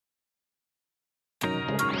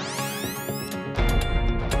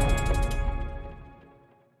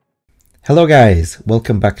Hello guys,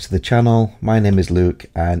 welcome back to the channel. My name is Luke,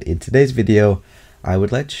 and in today's video I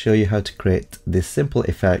would like to show you how to create this simple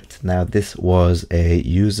effect. Now this was a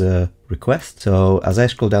user request, so as I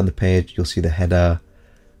scroll down the page you'll see the header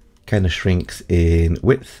kind of shrinks in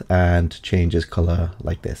width and changes color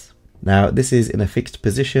like this. Now this is in a fixed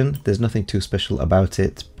position, there's nothing too special about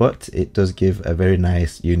it, but it does give a very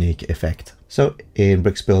nice unique effect. So in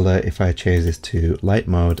Bricks Builder, if I change this to light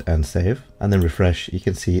mode and save and then refresh, you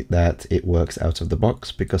can see that it works out of the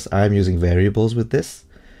box because I'm using variables with this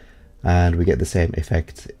and we get the same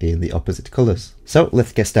effect in the opposite colors. So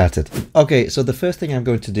let's get started. Okay, so the first thing I'm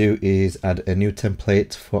going to do is add a new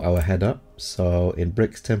template for our header. So in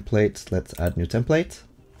Bricks templates, let's add new template.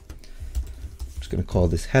 I'm just going to call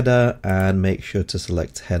this header and make sure to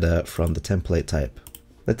select header from the template type.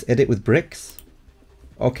 Let's edit with Bricks.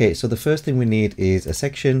 Okay, so the first thing we need is a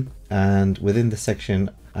section, and within the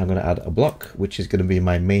section I'm going to add a block which is going to be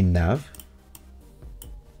my main nav,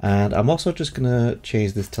 and I'm also just going to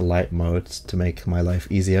change this to light mode to make my life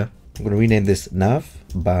easier. I'm going to rename this nav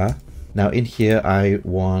bar. Now in here I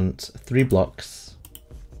want 3 blocks,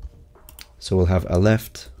 so we'll have a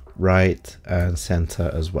left, right and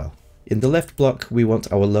center as well. In the left block we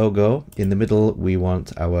want our logo, in the middle we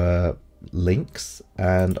want our links,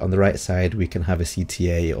 and on the right side we can have a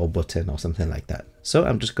CTA or button or something like that. So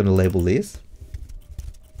I'm just going to label these.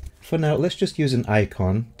 For now let's just use an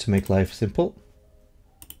icon to make life simple.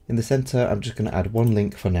 In the center I'm just going to add 1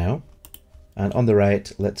 link for now, and on the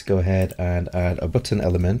right let's go ahead and add a button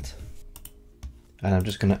element, and I'm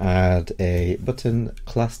just going to add a button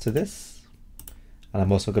class to this, and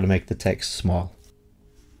I'm also going to make the text small.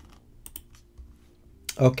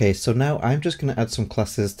 Okay, so now I'm just going to add some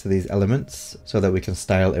classes to these elements so that we can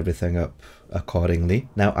style everything up accordingly.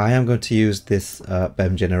 Now I am going to use this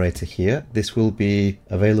BEM generator here. This will be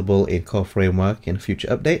available in Core Framework in a future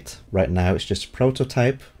update. Right now it's just a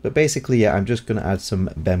prototype, but basically yeah, I'm just going to add some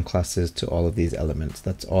BEM classes to all of these elements.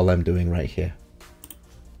 That's all I'm doing right here.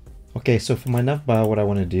 Okay, so for my navbar what I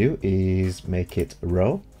want to do is make it a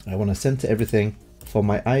row. I want to center everything. For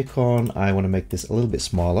my icon I want to make this a little bit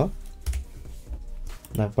smaller.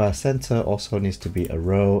 Navbar center also needs to be a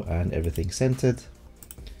row and everything centered.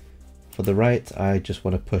 For the right, I just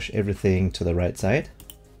want to push everything to the right side.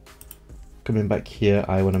 Coming back here,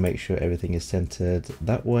 I want to make sure everything is centered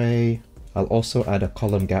that way. I'll also add a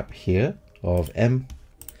column gap here of M.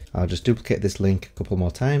 I'll just duplicate this link a couple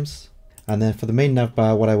more times. And then for the main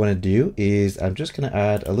navbar, what I want to do is I'm just going to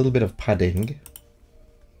add a little bit of padding.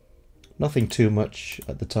 Nothing too much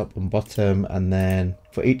at the top and bottom, and then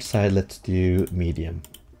for each side let's do medium,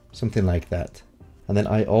 something like that. And then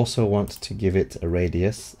I also want to give it a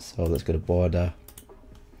radius, so let's go to border.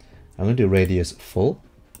 I'm going to do radius full,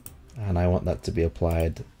 and I want that to be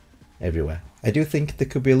applied everywhere. I do think there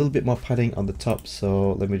could be a little bit more padding on the top,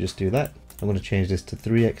 so let me just do that. I'm going to change this to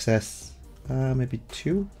 3XS, maybe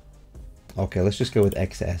 2. Okay, let's just go with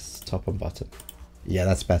XS, top and bottom. Yeah,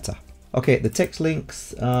 that's better. Okay, the text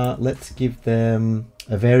links, let's give them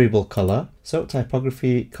a variable color. So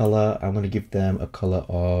typography color, I'm going to give them a color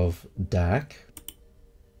of dark.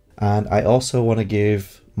 And I also want to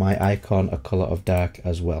give my icon a color of dark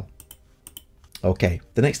as well. Okay,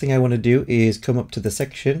 the next thing I want to do is come up to the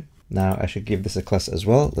section. Now I should give this a class as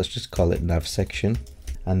well. Let's just call it nav section.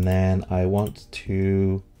 And then I want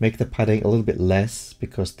to make the padding a little bit less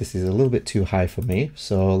because this is a little bit too high for me.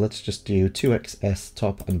 So let's just do 2XS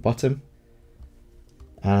top and bottom.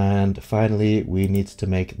 And finally, we need to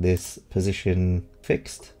make this position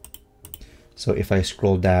fixed. So if I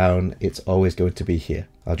scroll down, it's always going to be here.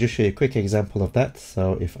 I'll just show you a quick example of that.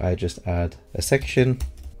 So if I just add a section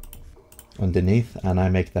underneath and I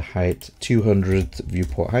make the height 200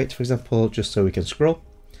 viewport height, for example, just so we can scroll.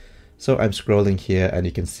 So I'm scrolling here and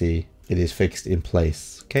you can see it is fixed in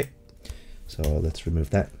place. Okay, so let's remove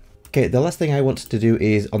that. Okay, the last thing I want to do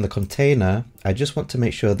is on the container, I just want to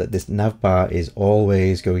make sure that this navbar is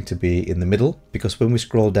always going to be in the middle, because when we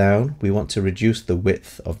scroll down, we want to reduce the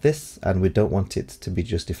width of this and we don't want it to be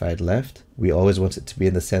justified left. We always want it to be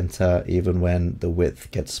in the center even when the width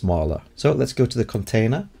gets smaller. So let's go to the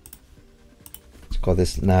container. Let's call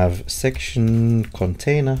this nav section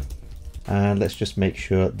container. And let's just make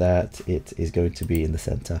sure that it is going to be in the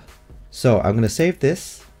center. So I'm going to save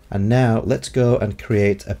this, and now let's go and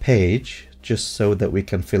create a page just so that we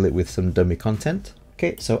can fill it with some dummy content.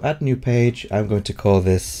 Okay, so add new page. I'm going to call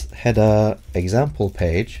this header example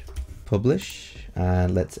page, publish,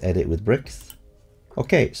 and let's edit with Bricks.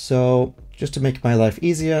 Okay, so just to make my life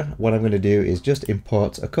easier, what I'm going to do is just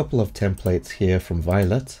import a couple of templates here from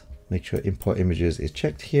Violet. Make sure import images is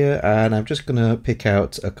checked here, and I'm just going to pick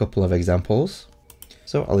out a couple of examples.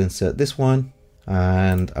 So I'll insert this one,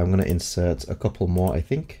 and I'm going to insert a couple more, I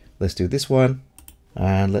think. Let's do this one,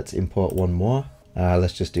 and let's import one more.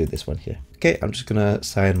 Let's just do this one here. Okay, I'm just going to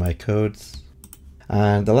sign my codes.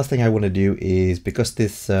 And the last thing I want to do is, because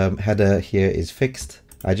this header here is fixed,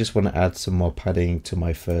 I just want to add some more padding to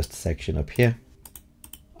my first section up here.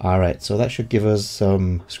 Alright, so that should give us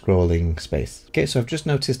some scrolling space. Okay, so I've just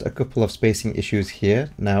noticed a couple of spacing issues here.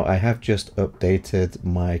 Now I have just updated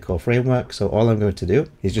my core framework, so all I'm going to do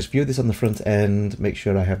is just view this on the front end, make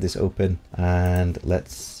sure I have this open, and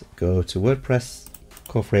let's go to WordPress,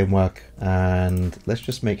 core framework, and let's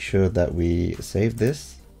just make sure that we save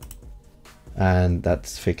this. And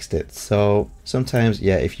that's fixed it. So sometimes,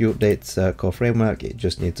 yeah, if you update core framework, it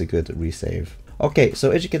just needs a good resave. Okay, so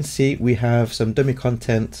as you can see, we have some dummy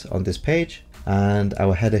content on this page, and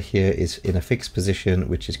our header here is in a fixed position,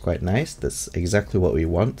 which is quite nice. That's exactly what we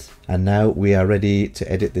want. And now we are ready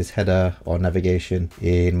to edit this header or navigation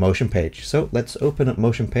in Motion.page. So let's open up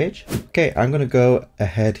Motion.page. Okay, I'm going to go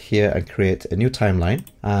ahead here and create a new timeline,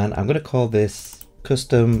 and I'm going to call this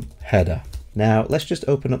custom header. Now let's just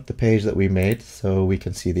open up the page that we made so we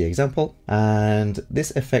can see the example, and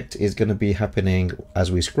this effect is going to be happening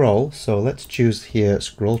as we scroll. So let's choose here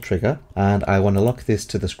ScrollTrigger, and I want to lock this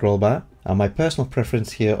to the scroll bar, and my personal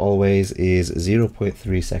preference here always is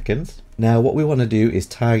 0.3 seconds. Now what we want to do is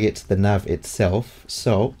target the nav itself,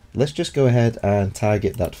 so let's just go ahead and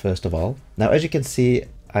target that first of all. Now as you can see,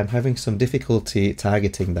 I'm having some difficulty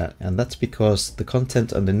targeting that, and that's because the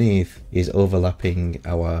content underneath is overlapping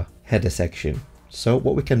our header section. So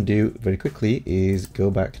what we can do very quickly is go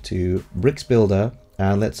back to Bricks Builder,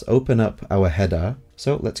 and let's open up our header.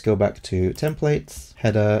 So let's go back to templates,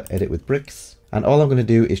 header, edit with bricks, and all I'm going to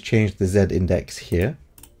do is change the Z index here.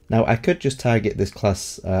 Now I could just target this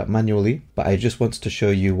class manually, but I just want to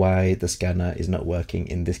show you why the scanner is not working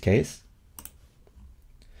in this case.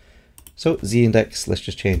 So Z index, let's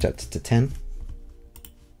just change that to 10.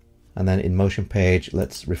 And then in Motion.page,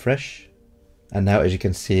 let's refresh. And now as you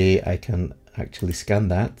can see, I can actually scan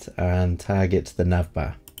that and target the nav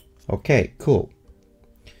bar. Okay, cool.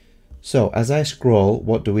 So as I scroll,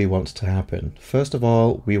 what do we want to happen? First of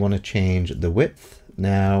all, we want to change the width.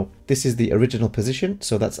 Now this is the original position,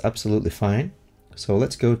 so that's absolutely fine. So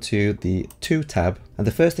let's go to the 2 tab, and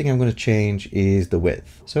the first thing I'm going to change is the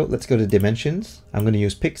width. So let's go to dimensions. I'm going to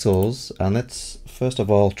use pixels, and let's first of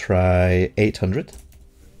all try 800.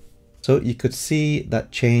 So you could see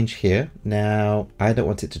that change here. Now I don't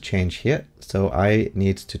want it to change here, so I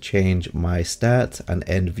need to change my start and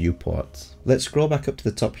end viewports. Let's scroll back up to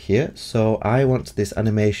the top here. So I want this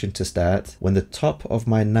animation to start when the top of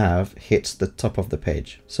my nav hits the top of the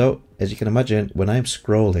page. So as you can imagine, when I'm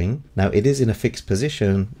scrolling, now it is in a fixed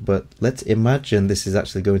position, but let's imagine this is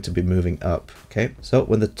actually going to be moving up. Okay, so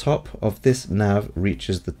when the top of this nav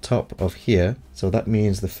reaches the top of here, so that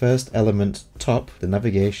means the first element top, the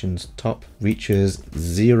navigation's top, reaches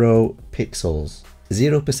 0 pixels.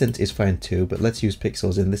 0% is fine too, but let's use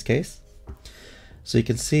pixels in this case. So you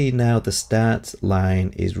can see now the start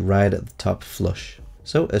line is right at the top flush.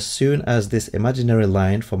 So as soon as this imaginary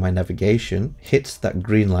line for my navigation hits that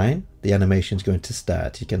green line, the animation is going to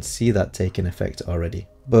start. You can see that taking effect already.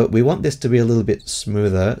 But we want this to be a little bit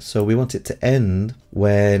smoother, so we want it to end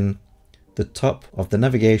when the top of the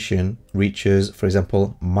navigation reaches, for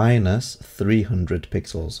example, minus 300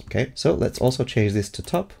 pixels. Okay, so let's also change this to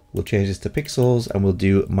top. We'll change this to pixels, and we'll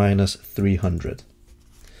do minus 300.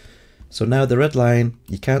 So now the red line,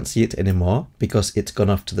 you can't see it anymore because it's gone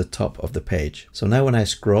off to the top of the page. So now when I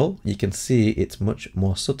scroll, you can see it's much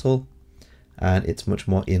more subtle and it's much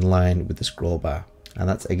more in line with the scroll bar. And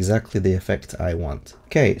that's exactly the effect I want.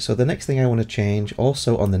 Okay, so the next thing I want to change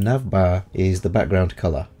also on the nav bar is the background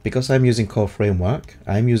color. Because I'm using core framework,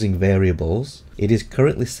 I'm using variables. It is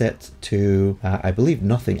currently set to, I believe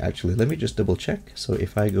nothing actually. Let me just double check. So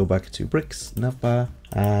if I go back to bricks, nav bar,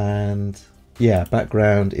 and yeah,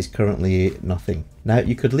 background is currently nothing. Now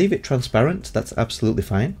you could leave it transparent, that's absolutely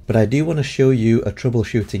fine, but I do want to show you a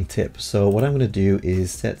troubleshooting tip. So what I'm going to do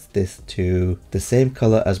is set this to the same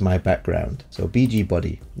color as my background, so BG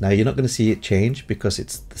body. Now you're not going to see it change because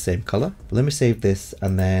it's the same color. But let me save this,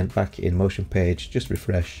 and then back in Motion.page, just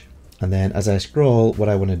refresh. And then as I scroll, what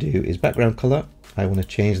I want to do is background color. I want to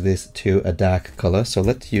change this to a dark color, so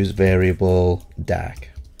let's use variable dark.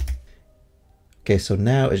 Okay, so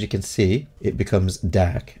now as you can see, it becomes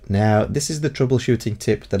dark. Now this is the troubleshooting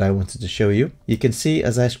tip that I wanted to show you. You can see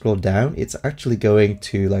as I scroll down, it's actually going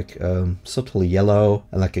to like subtle yellow,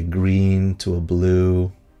 and like a green to a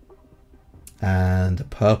blue and a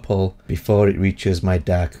purple before it reaches my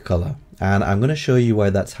dark color. And I'm going to show you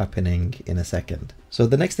why that's happening in a second. So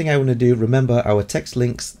the next thing I want to do, remember our text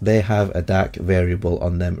links, they have a dark variable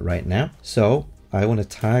on them right now. So I want to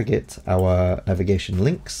target our navigation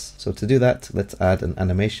links. So to do that, let's add an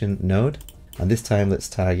animation node. And this time let's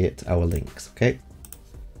target our links, okay?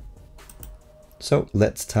 So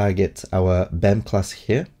let's target our BEM class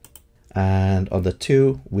here. And on the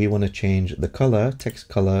 2, we want to change the color, text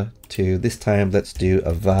color, to this time let's do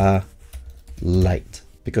a var light,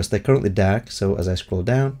 because they're currently dark. So as I scroll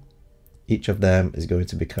down, each of them is going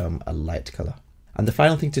to become a light color. And the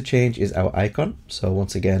final thing to change is our icon. So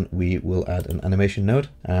once again, we will add an animation node,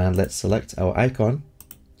 and let's select our icon.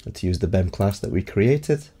 Let's use the BEM class that we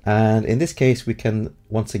created. And in this case, we can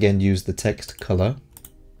once again use the text color,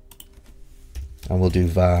 and we'll do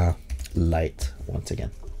var light once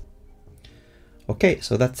again. Okay,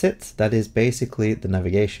 so that's it. That is basically the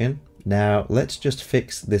navigation. Now let's just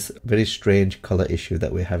fix this very strange color issue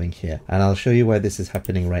that we're having here. And I'll show you why this is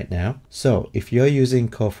happening right now. So if you're using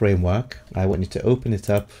Core Framework, I want you to open it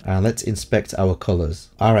up and let's inspect our colors.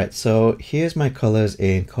 All right, so here's my colors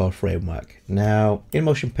in Core Framework. Now in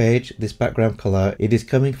Motion.page, this background color, it is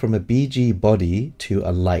coming from a BG body to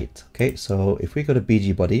a light. Okay, so if we go to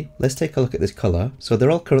BG body, let's take a look at this color. So they're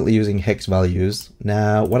all currently using hex values.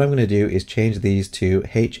 Now what I'm going to do is change these to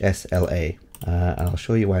HSLA. And I'll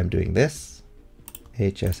show you why I'm doing this.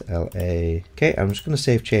 HSLA. Okay, I'm just going to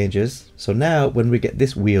save changes. So now when we get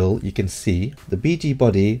this wheel, you can see the BG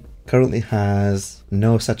body currently has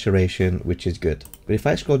no saturation, which is good. But if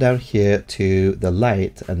I scroll down here to the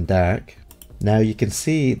light and dark, now you can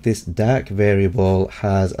see this dark variable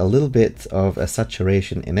has a little bit of a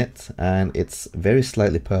saturation in it, and it's very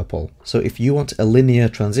slightly purple. So if you want a linear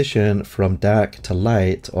transition from dark to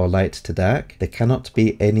light or light to dark, there cannot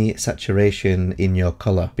be any saturation in your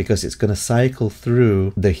color, because it's going to cycle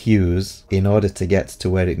through the hues in order to get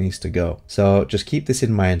to where it needs to go. So just keep this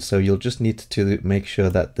in mind. So you'll just need to make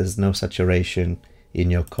sure that there's no saturation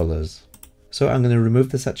in your colors. So I'm going to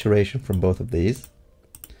remove the saturation from both of these.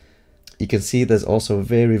 You can see there's also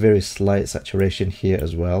very, very slight saturation here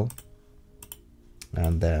as well.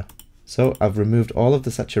 And there. So I've removed all of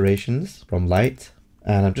the saturations from light,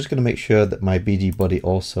 and I'm just going to make sure that my BG body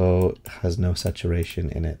also has no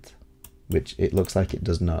saturation in it, which it looks like it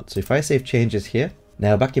does not. So if I save changes here,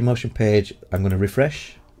 now back in Motion.page, I'm going to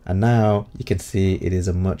refresh, and now you can see it is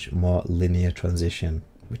a much more linear transition,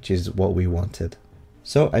 which is what we wanted.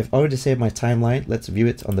 So I've already saved my timeline. Let's view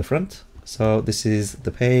it on the front. So this is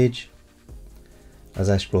the page. As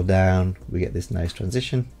I scroll down, we get this nice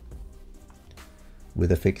transition with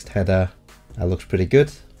a fixed header. That looks pretty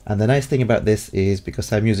good. And the nice thing about this is, because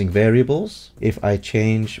I'm using variables, if I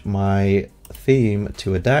change my theme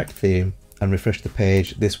to a dark theme and refresh the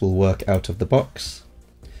page, this will work out of the box.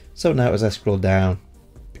 So now as I scroll down,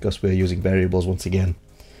 because we're using variables once again,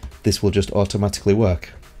 this will just automatically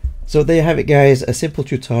work. So there you have it, guys, a simple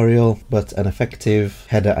tutorial, but an effective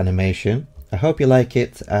header animation. I hope you like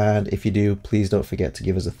it, and if you do, please don't forget to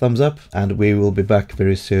give us a thumbs up, and we will be back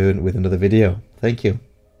very soon with another video. Thank you.